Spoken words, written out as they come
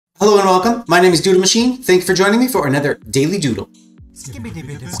Hello and welcome. My name is Doodlemachine. Thank you for joining me for another Daily Doodle.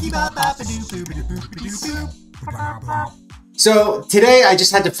 So today I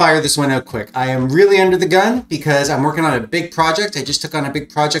just had to fire this one out quick. I am really under the gun because I'm working on a big project. I just took on a big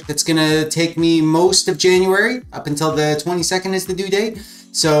project that's gonna take me most of January up until the 22nd is the due date.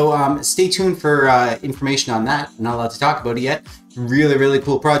 So stay tuned for information on that. I'm not allowed to talk about it yet. Really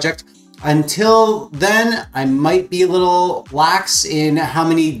cool project. Until then, I might be a little lax in how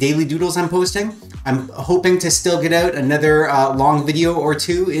many daily doodles I'm posting. I'm hoping to still get out another long video or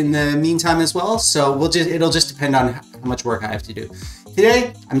two in the meantime as well. So it'll just depend on how much work I have to do.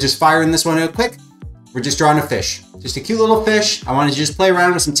 Today, I'm just firing this one out quick. We're just drawing a fish, just a cute little fish. I wanted to just play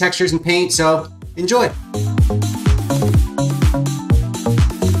around with some textures and paint, so enjoy.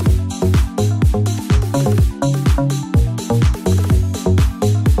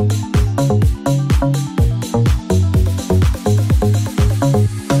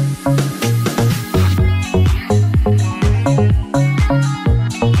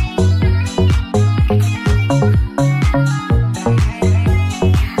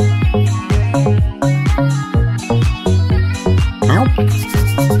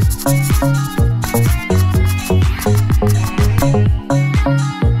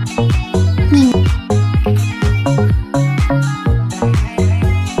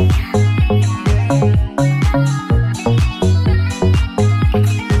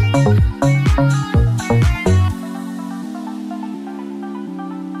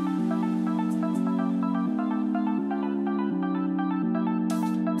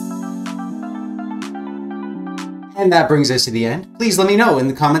 And that brings us to the end. Please let me know in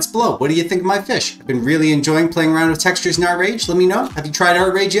the comments below. What do you think of my fish? I've been really enjoying playing around with textures in Artrage. Let me know. Have you tried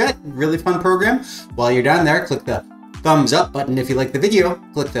Artrage yet? Really fun program. While you're down there, click the thumbs up button if you like the video.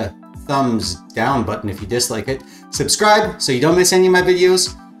 Click the thumbs down button if you dislike it. Subscribe so you don't miss any of my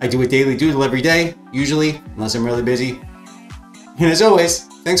videos. I do a daily doodle every day, usually, unless I'm really busy. And as always,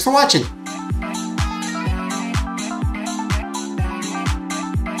 thanks for watching.